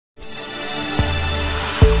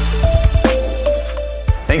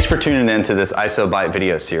Thanks for tuning in to this ISO Byte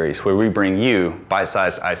video series where we bring you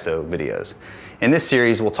bite-sized ISO videos. In this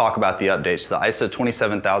series, we'll talk about the updates to the ISO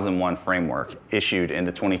 27001 framework issued in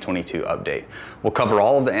the 2022 update. We'll cover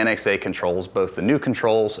all of the Annex A controls, both the new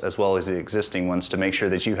controls as well as the existing ones, to make sure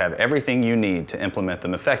that you have everything you need to implement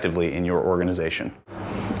them effectively in your organization.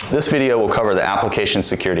 This video will cover the application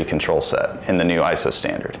security control set in the new ISO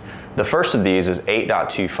standard. The first of these is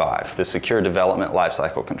 8.25, the Secure Development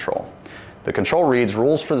Lifecycle Control. The control reads,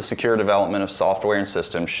 rules for the secure development of software and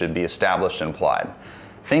systems should be established and applied.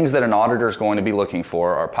 Things that an auditor is going to be looking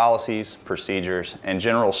for are policies, procedures, and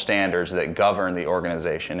general standards that govern the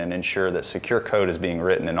organization and ensure that secure code is being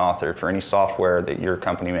written and authored for any software that your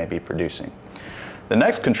company may be producing. The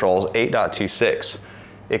next control is 8.26.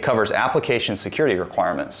 It covers application security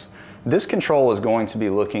requirements. This control is going to be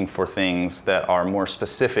looking for things that are more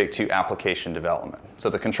specific to application development. So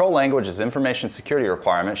the control language is information security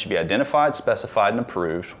requirements should be identified, specified, and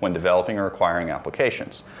approved when developing or acquiring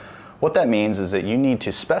applications. What that means is that you need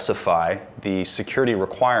to specify the security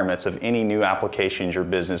requirements of any new applications your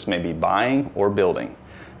business may be buying or building.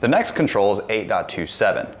 The next control is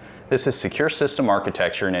 8.27. This is secure system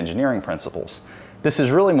architecture and engineering principles. This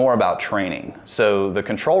is really more about training. So the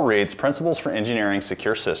control reads, principles for engineering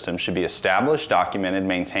secure systems should be established, documented,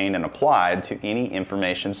 maintained, and applied to any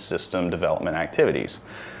information system development activities.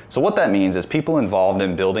 So what that means is people involved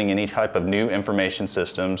in building any type of new information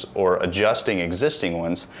systems or adjusting existing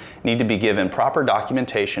ones need to be given proper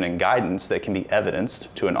documentation and guidance that can be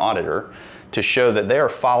evidenced to an auditor to show that they are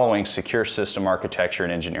following secure system architecture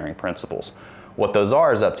and engineering principles. What those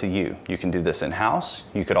are is up to you. You can do this in-house.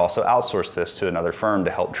 You could also outsource this to another firm to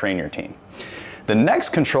help train your team. The next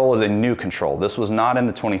control is a new control. This was not in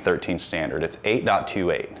the 2013 standard. It's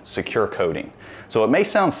 8.28, secure coding. So it may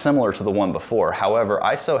sound similar to the one before. However,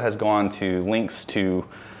 ISO has gone to lengths to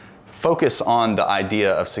focus on the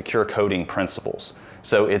idea of secure coding principles.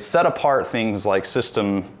 So it's set apart things like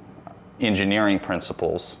system engineering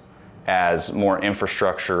principles as more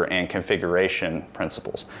infrastructure and configuration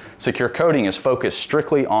principles. Secure coding is focused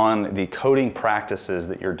strictly on the coding practices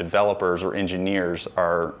that your developers or engineers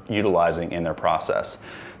are utilizing in their process.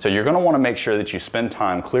 So you're going to want to make sure that you spend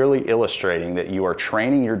time clearly illustrating that you are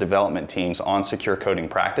training your development teams on secure coding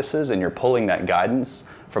practices and you're pulling that guidance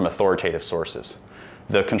from authoritative sources.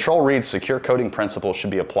 The control reads, secure coding principles should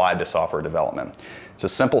be applied to software development. It's a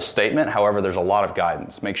simple statement, however, there's a lot of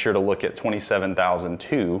guidance. Make sure to look at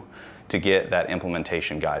 27002 to get that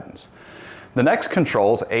implementation guidance. The next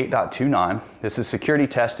control is 8.29. This is security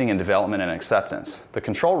testing and development and acceptance. The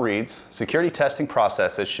control reads, security testing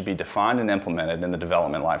processes should be defined and implemented in the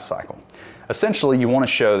development lifecycle. Essentially, you want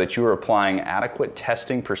to show that you are applying adequate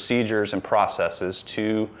testing procedures and processes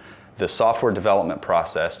to the software development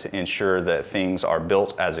process to ensure that things are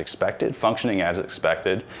built as expected, functioning as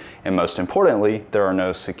expected, and most importantly, there are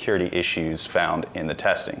no security issues found in the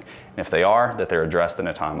testing. And if they are, that they're addressed in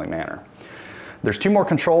a timely manner. There's two more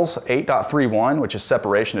controls, 8.31, which is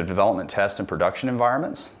separation of development tests and production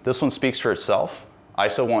environments. This one speaks for itself.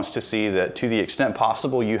 ISO wants to see that to the extent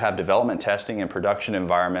possible, you have development testing and production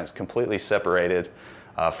environments completely separated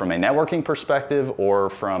from a networking perspective or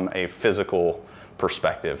from a physical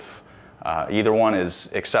perspective. Either one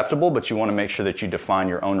is acceptable, but you want to make sure that you define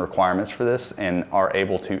your own requirements for this and are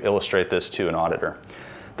able to illustrate this to an auditor.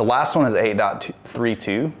 The last one is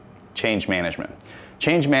 8.32, change management.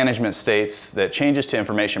 Change management states that changes to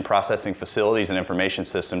information processing facilities and information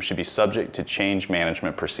systems should be subject to change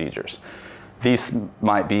management procedures. These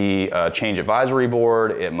might be a change advisory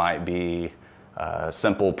board, it might be a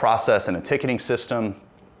simple process in a ticketing system,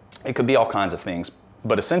 it could be all kinds of things.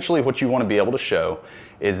 But essentially what you want to be able to show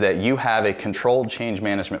is that you have a controlled change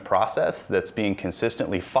management process that's being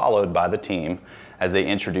consistently followed by the team as they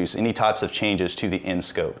introduce any types of changes to the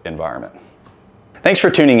in-scope environment. Thanks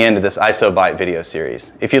for tuning in to this ISO Byte video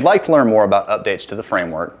series. If you'd like to learn more about updates to the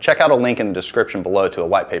framework, check out a link in the description below to a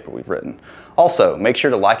white paper we've written. Also, make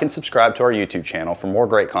sure to like and subscribe to our YouTube channel for more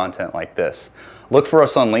great content like this. Look for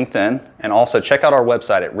us on LinkedIn, and also check out our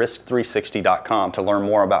website at risk360.com to learn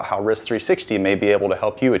more about how Risk360 may be able to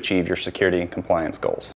help you achieve your security and compliance goals.